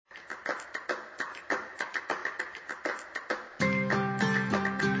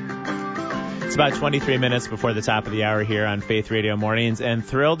It's about 23 minutes before the top of the hour here on Faith Radio Mornings, and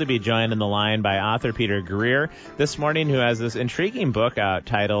thrilled to be joined in the line by author Peter Greer this morning, who has this intriguing book out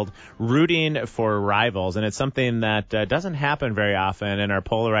titled Rooting for Rivals. And it's something that doesn't happen very often in our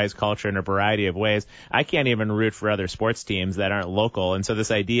polarized culture in a variety of ways. I can't even root for other sports teams that aren't local. And so this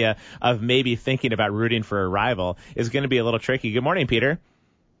idea of maybe thinking about rooting for a rival is going to be a little tricky. Good morning, Peter.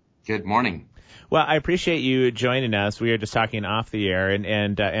 Good morning. Well, I appreciate you joining us. We were just talking off the air,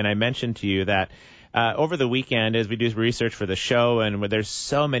 and I mentioned to you that over the weekend, as we do research for the show, and there's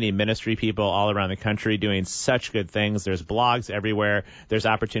so many ministry people all around the country doing such good things. There's blogs everywhere. There's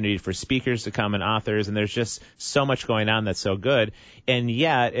opportunity for speakers to come and authors, and there's just so much going on that's so good. And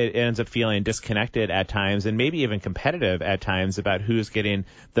yet it ends up feeling disconnected at times, and maybe even competitive at times about who's getting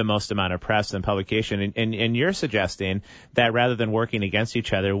the most amount of press and publication. And you're suggesting that rather than working against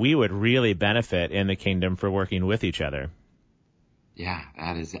each other, we would really benefit in the kingdom for working with each other. Yeah,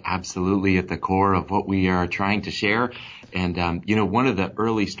 that is absolutely at the core of what we are trying to share. And, one of the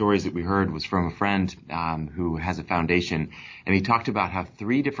early stories that we heard was from a friend who has a foundation. And he talked about how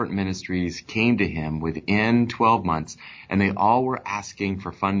 3 different ministries came to him within 12 months, and they all were asking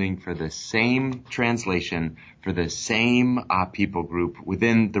for funding for the same translation, for the same people group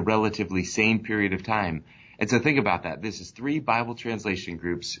within the relatively same period of time. And so think about that. This is 3 Bible translation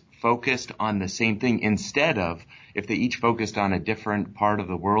groups focused on the same thing instead of, if they each focused on a different part of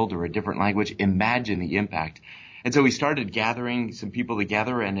the world or a different language, imagine the impact. And so we started gathering some people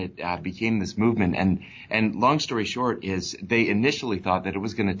together, and it became this movement. And long story short is they initially thought that it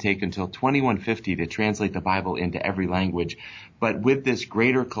was going to take until 2150 to translate the Bible into every language. But with this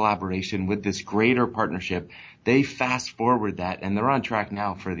greater collaboration, with this greater partnership, they fast forward that, and they're on track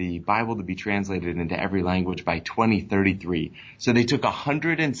now for the Bible to be translated into every language by 2033. So they took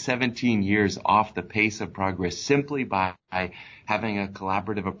 117 years off the pace of progress simply by having a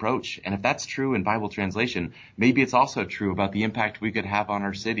collaborative approach. And if that's true in Bible translation, maybe it's also true about the impact we could have on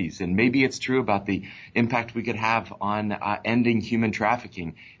our cities. And maybe it's true about the impact we could have on ending human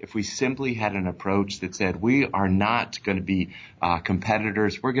trafficking if we simply had an approach that said we are not going to be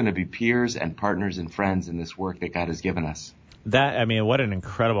competitors. We're going to be peers and partners and friends in this work that God has given us. What an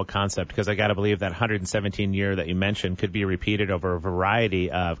incredible concept, because I got to believe that 117 year that you mentioned could be repeated over a variety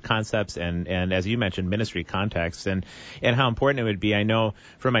of concepts and as you mentioned, ministry contexts and how important it would be. I know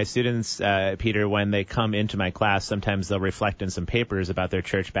for my students, Peter, when they come into my class, sometimes they'll reflect in some papers about their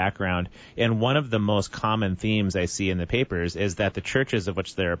church background. And one of the most common themes I see in the papers is that the churches of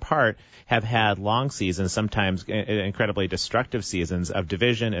which they're a part have had long seasons, sometimes incredibly destructive seasons of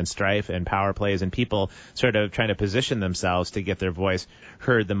division and strife and power plays and people sort of trying to position themselves to get their voice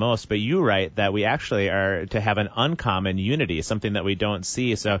heard the most. But you write that we actually are to have an uncommon unity, something that we don't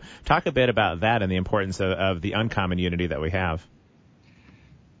see. So talk a bit about that and the importance of the uncommon unity that we have.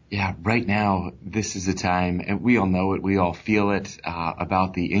 Yeah, right now, this is a time, and we all know it, we all feel it,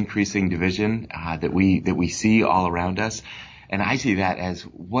 about the increasing division that we see all around us. And I see that as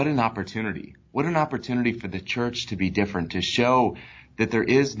what an opportunity for the church to be different, to show that there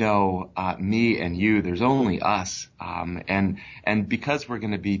is no me and you, there's only us. And because we're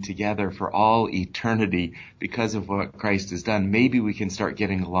going to be together for all eternity because of what Christ has done, maybe we can start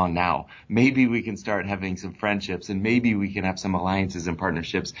getting along now. Maybe we can start having some friendships, and maybe we can have some alliances and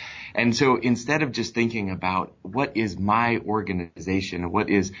partnerships. And so instead of just thinking about what is my organization, what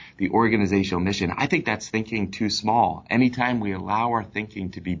is the organizational mission, I think that's thinking too small. Anytime we allow our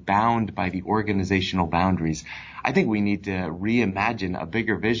thinking to be bound by the organizational boundaries, I think we need to reimagine a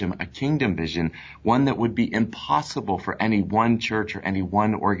bigger vision, a kingdom vision, one that would be impossible for any one church or any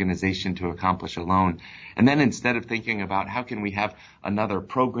one organization to accomplish alone. And then instead of thinking about how can we have another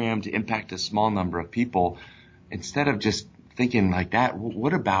program to impact a small number of people, instead of just thinking like that,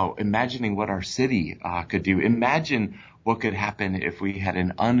 what about imagining what our city could do? Imagine what could happen if we had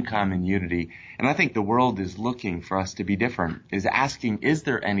an uncommon unity. And I think the world is looking for us to be different, is asking, is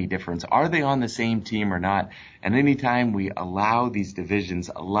there any difference? Are they on the same team or not? And anytime we allow these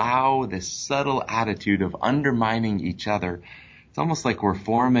divisions, allow this subtle attitude of undermining each other, it's almost like we're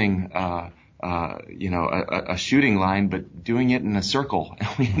forming a shooting line, but doing it in a circle.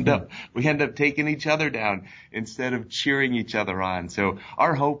 And we end up taking each other down instead of cheering each other on. So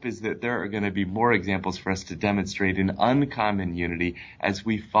our hope is that there are going to be more examples for us to demonstrate an uncommon unity as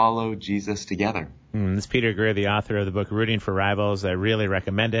we follow Jesus together. This is Peter Greer, the author of the book Rooting for Rivals. I really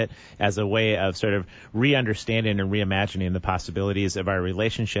recommend it as a way of sort of re-understanding and reimagining the possibilities of our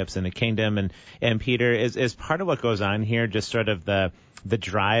relationships in the kingdom. And Peter, is part of what goes on here just sort of the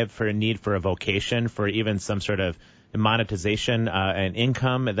drive for a need for a vocation, for even some sort of monetization and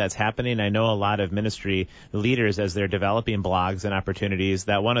income that's happening. I know a lot of ministry leaders, as they're developing blogs and opportunities,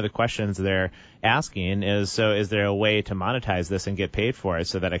 that one of the questions they're asking is, so is there a way to monetize this and get paid for it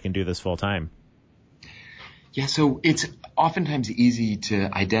so that I can do this full time? Yeah, so it's oftentimes easy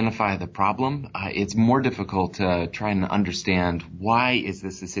to identify the problem. It's more difficult to try and understand why is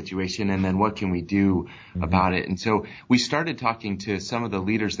this a situation and then what can we do about it. And so we started talking to some of the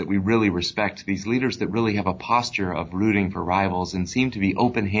leaders that we really respect, these leaders that really have a posture of rooting for rivals and seem to be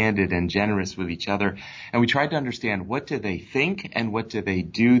open-handed and generous with each other. And we tried to understand, what do they think and what do they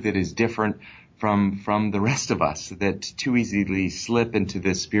do that is different from the rest of us that too easily slip into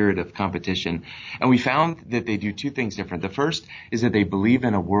this spirit of competition. And we found that they do two things different. The first is that they believe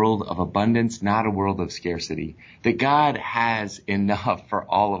in a world of abundance, not a world of scarcity, that God has enough for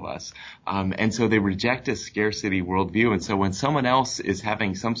all of us. And so they reject a scarcity worldview. And so when someone else is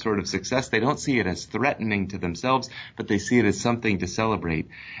having some sort of success, they don't see it as threatening to themselves, but they see it as something to celebrate.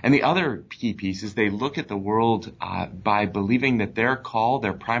 And the other key piece is they look at the world by believing that their call,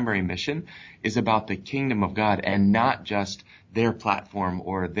 their primary mission, is about the kingdom of God and not just their platform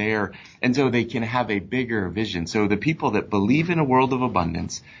or and so they can have a bigger vision. So the people that believe in a world of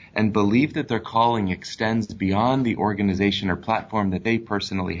abundance and believe that their calling extends beyond the organization or platform that they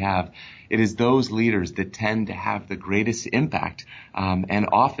personally have, it is those leaders that tend to have the greatest impact. And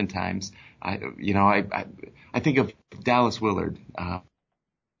oftentimes, I think of Dallas Willard,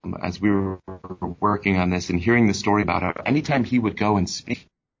 as we were working on this and hearing the story about it. Anytime he would go and speak,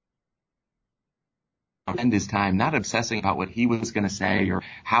 spend his time not obsessing about what he was going to say or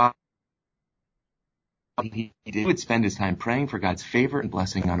how he did. He would spend his time praying for God's favor and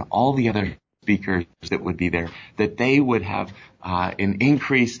blessing on all the other speakers that would be there, that they would have an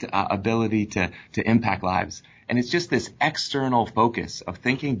increased ability to impact lives. And it's just this external focus of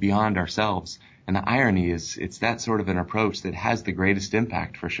thinking beyond ourselves. And the irony is it's that sort of an approach that has the greatest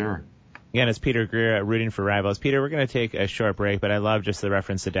impact for sure. Again, it's Peter Greer at Rooting for Rivals. Peter, we're going to take a short break, but I love just the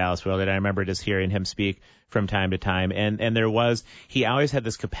reference to Dallas Willard. I remember just hearing him speak from time to time. And he always had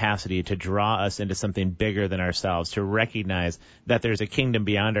this capacity to draw us into something bigger than ourselves, to recognize that there's a kingdom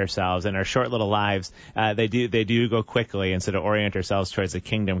beyond ourselves, and our short little lives, they do go quickly, and so to orient ourselves towards the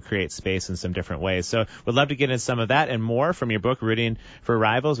kingdom creates space in some different ways. So we'd love to get into some of that and more from your book, Rooting for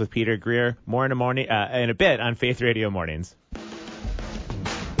Rivals with Peter Greer, more in a bit on Faith Radio Mornings.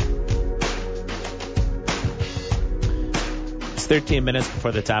 13 minutes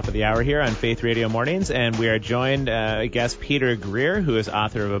before the top of the hour here on Faith Radio Mornings, and we are joined guest Peter Greer, who is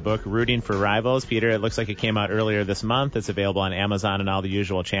author of a book, Rooting for Rivals. Peter, it looks like it came out earlier this month. It's available on Amazon and all the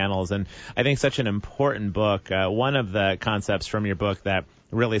usual channels, and I think such an important book. One of the concepts from your book that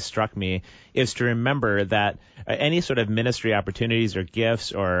really struck me is to remember that any sort of ministry opportunities or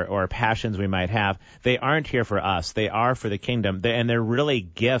gifts or passions we might have, they aren't here for us. They are for the kingdom. And they're really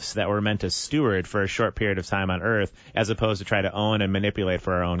gifts that we're meant to steward for a short period of time on earth, as opposed to try to own and manipulate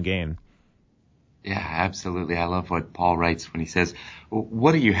for our own gain. Yeah, absolutely. I love what Paul writes when he says,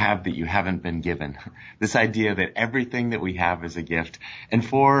 what do you have that you haven't been given? This idea that everything that we have is a gift. And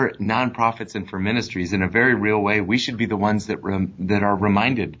for nonprofits and for ministries, in a very real way, we should be the ones that are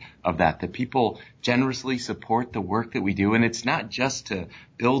reminded of that people generously support the work that we do. And it's not just to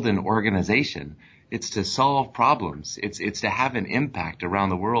build an organization. It's to solve problems. It's to have an impact around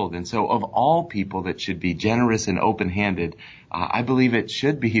the world. And so of all people that should be generous and open-handed, I believe it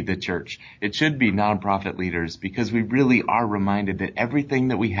should be the church. It should be nonprofit leaders, because we really are reminded that everything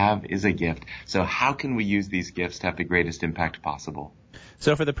that we have is a gift. So how can we use these gifts to have the greatest impact possible?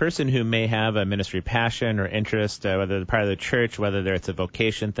 So for the person who may have a ministry passion or interest, whether they're part of the church, whether it's a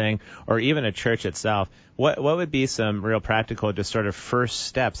vocation thing, or even a church itself, what would be some real practical, just sort of first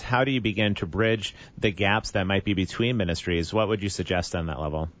steps? How do you begin to bridge the gaps that might be between ministries? What would you suggest on that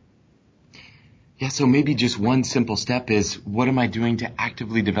level? Yeah, so maybe just one simple step is, what am I doing to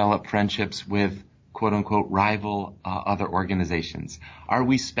actively develop friendships with quote unquote rival other organizations? Are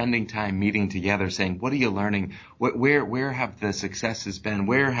we spending time meeting together saying, what are you learning? Where have the successes been?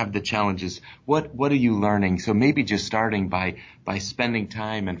 Where have the challenges? What are you learning? So maybe just starting by spending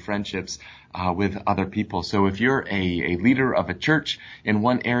time and friendships with other people. So if you're a leader of a church in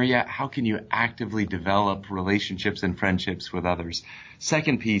one area, how can you actively develop relationships and friendships with others?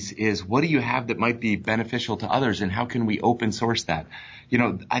 Second piece is, what do you have that might be beneficial to others, and how can we open source that? You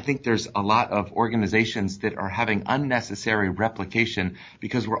know, I think there's a lot of organizations that are having unnecessary replication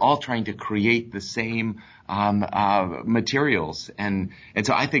because we're all trying to create the same materials. And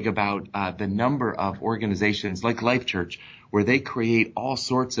so I think about the number of organizations like Life Church, where they create all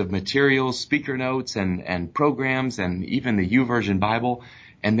sorts of materials, speaker notes and programs, and even the YouVersion Bible.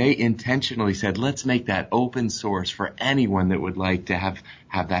 And they intentionally said, let's make that open source for anyone that would like to have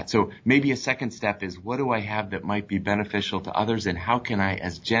that. So maybe a second step is, what do I have that might be beneficial to others, and how can I,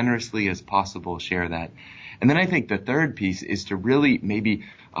 as generously as possible, share that? And then I think the third piece is to really maybe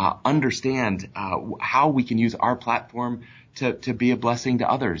understand how we can use our platform to be a blessing to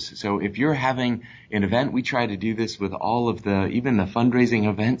others. So if you're having an event, we try to do this with all of even the fundraising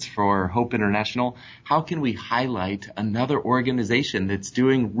events for Hope International. How can we highlight another organization that's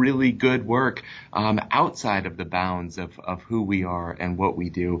doing really good work outside of the bounds of who we are and what we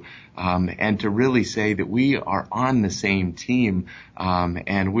do, and to really say that we are on the same team,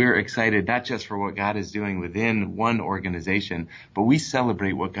 and we're excited not just for what God is doing within one organization, but we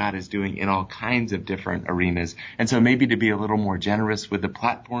celebrate what God is doing in all kinds of different arenas. And so maybe to be a little more generous with the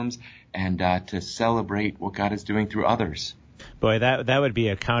platforms and to celebrate what God is doing through others. Boy, that would be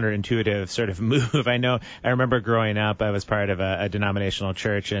a counterintuitive sort of move. I remember growing up, I was part of a denominational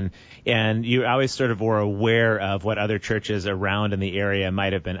church, and you always sort of were aware of what other churches around in the area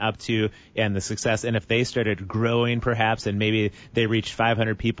might have been up to and the success. And if they started growing perhaps, and maybe they reached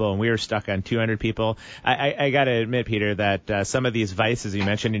 500 people and we were stuck on 200 people, I got to admit, Peter, that some of these vices you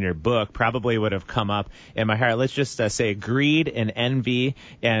mentioned in your book probably would have come up in my heart. Let's just say greed and envy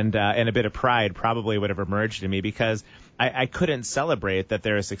and a bit of pride probably would have emerged in me, because I couldn't celebrate that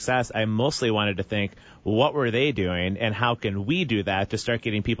they're a success. I mostly wanted to think, what were they doing, and how can we do that to start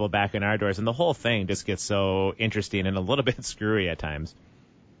getting people back in our doors? And the whole thing just gets so interesting and a little bit screwy at times.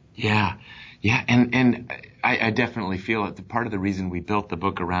 Yeah. And I definitely feel it. Part of the reason we built the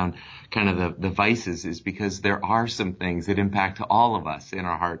book around kind of the vices is because there are some things that impact all of us in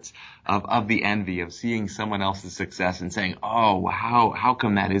our hearts of the envy, of seeing someone else's success and saying, oh, how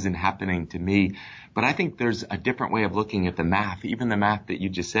come that isn't happening to me? But I think there's a different way of looking at the math, even the math that you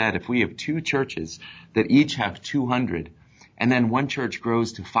just said. If we have two churches that each have 200, and then one church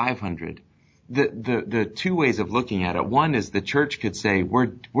grows to 500, the two ways of looking at it. One is the church could say,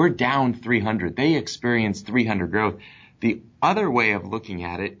 we're down 300. They experienced 300 growth. The other way of looking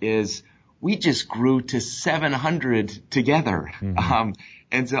at it is, we just grew to 700 together. Mm-hmm.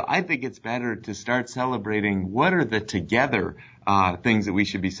 And so I think it's better to start celebrating what are the together things that we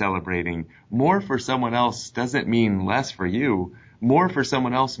should be celebrating. More for someone else doesn't mean less for you. More for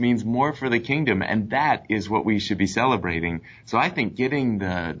someone else means more for the kingdom, and that is what we should be celebrating. So I think getting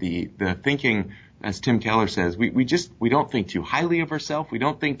the thinking, as Tim Keller says, we don't think too highly of ourselves. We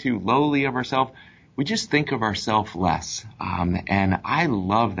don't think too lowly of ourselves. We just think of ourselves less. And I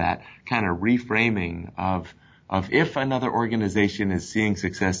love that kind of reframing of if another organization is seeing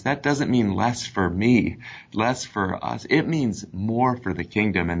success, that doesn't mean less for me, less for us. It means more for the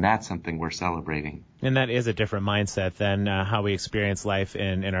kingdom, and that's something we're celebrating. And that is a different mindset than how we experience life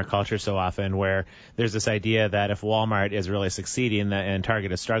in our culture so often, where there's this idea that if Walmart is really succeeding and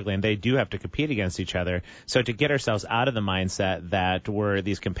Target is struggling, they do have to compete against each other. So to get ourselves out of the mindset that we're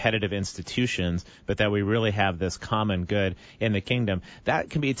these competitive institutions, but that we really have this common good in the kingdom, that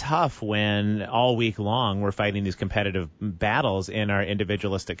can be tough when all week long we're fighting these competitive battles in our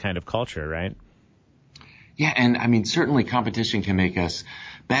individualistic kind of culture, right? Yeah, and I mean, certainly competition can make us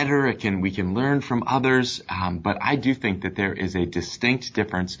better. We can learn from others. But I do think that there is a distinct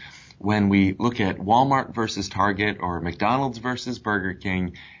difference when we look at Walmart versus Target or McDonald's versus Burger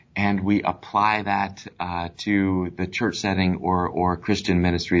King, and we apply that to the church setting or Christian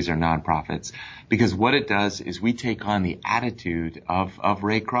ministries or nonprofits. Because what it does is we take on the attitude of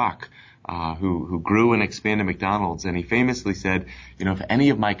Ray Kroc, who grew and expanded McDonald's. And he famously said, if any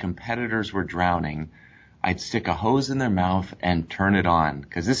of my competitors were drowning, I'd stick a hose in their mouth and turn it on,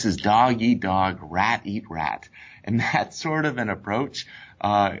 because this is dog eat dog, rat eat rat. And that's sort of an approach,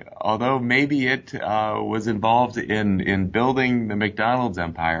 although maybe it was involved in building the McDonald's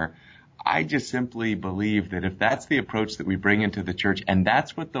empire. I just simply believe that if that's the approach that we bring into the church, and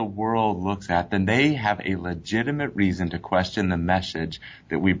that's what the world looks at, then they have a legitimate reason to question the message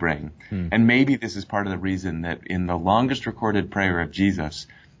that we bring. And maybe this is part of the reason that in the longest recorded prayer of Jesus,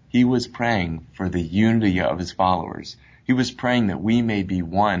 he was praying for the unity of his followers. He was praying that we may be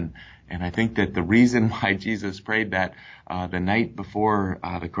one. And I think that the reason why Jesus prayed that the night before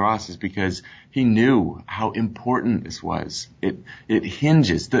the cross is because he knew how important this was. It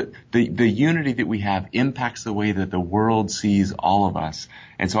hinges, the unity that we have impacts the way that the world sees all of us.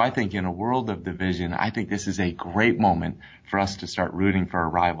 And so I think in a world of division, I think this is a great moment for us to start rooting for our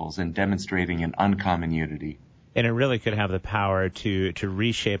rivals and demonstrating an uncommon unity. And it really could have the power to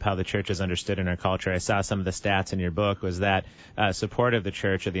reshape how the church is understood in our culture. I saw some of the stats in your book was that support of the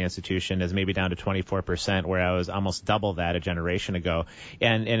church or the institution is maybe down to 24%, where I was almost double that a generation ago.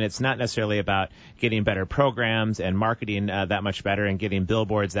 And it's not necessarily about getting better programs and marketing that much better and getting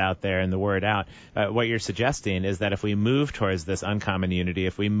billboards out there and the word out. What you're suggesting is that if we move towards this uncommon unity,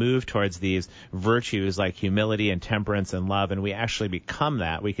 if we move towards these virtues like humility and temperance and love, and we actually become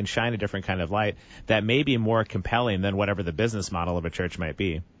that, we can shine a different kind of light that may be more compelling than whatever the business model of a church might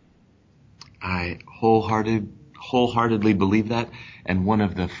be. I wholeheartedly believe that, and one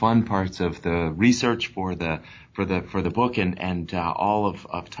of the fun parts of the research for the book and all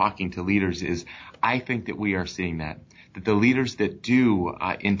of talking to leaders is I think that we are seeing that the leaders that do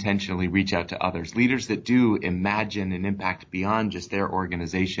intentionally reach out to others, leaders that do imagine an impact beyond just their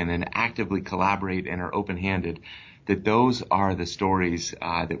organization and actively collaborate and are open-handed, that those are the stories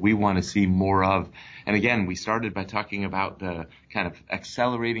that we want to see more of. And again, we started by talking about the kind of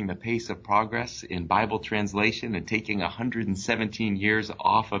accelerating the pace of progress in Bible translation and taking 117 years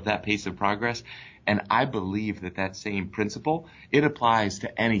off of that pace of progress. And I believe that same principle, it applies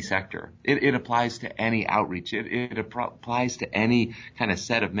to any sector. It applies to any outreach. It applies to any kind of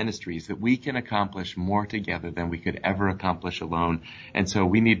set of ministries, that we can accomplish more together than we could ever accomplish alone. And so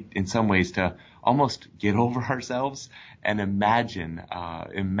we need, in some ways, to almost get over ourselves and imagine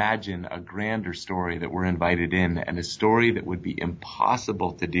a grander story that we're invited in, and a story that would be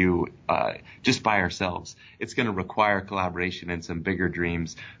impossible to do just by ourselves. It's going to require collaboration and some bigger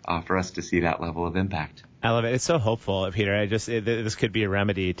dreams for us to see that level of impact. I love it. It's so hopeful, Peter. This could be a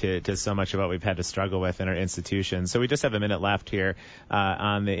remedy to so much of what we've had to struggle with in our institutions. So we just have a minute left here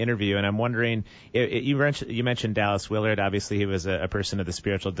on the interview, and I'm wondering, you mentioned Dallas Willard. Obviously, he was a person of the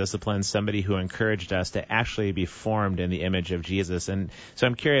spiritual disciplines, somebody who encouraged us to actually be formed in the image of Jesus. And so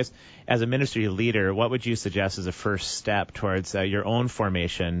I'm curious, as a ministry leader, what would you suggest as a first step towards your own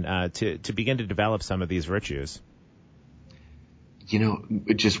formation to begin to develop some of these virtues? You know,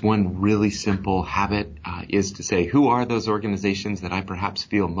 just one really simple habit is to say, who are those organizations that I perhaps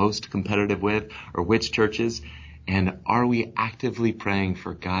feel most competitive with, or which churches, and are we actively praying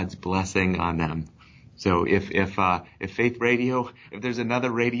for God's blessing on them? So if Faith Radio, if there's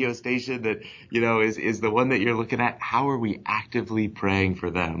another radio station that, you know, is the one that you're looking at, how are we actively praying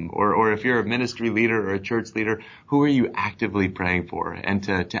for them? Or if you're a ministry leader or a church leader, who are you actively praying for? And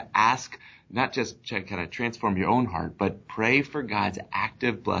to ask, not just to kind of transform your own heart, but pray for God's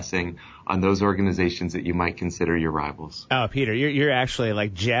active blessing on those organizations that you might consider your rivals. Oh, Peter, you're actually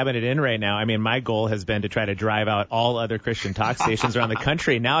like jabbing it in right now. I mean, my goal has been to try to drive out all other Christian talk stations around the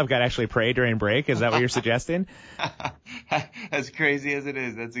country. Now I've got to actually pray during break. Is that what you're suggesting? As crazy as it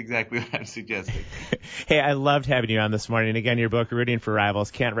is, that's exactly what I'm suggesting. Hey, I loved having you on this morning. And again, your book, Rooting for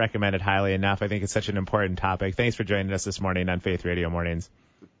Rivals, can't recommend it highly enough. I think it's such an important topic. Thanks for joining us this morning on Faith Radio Mornings.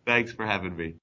 Thanks for having me.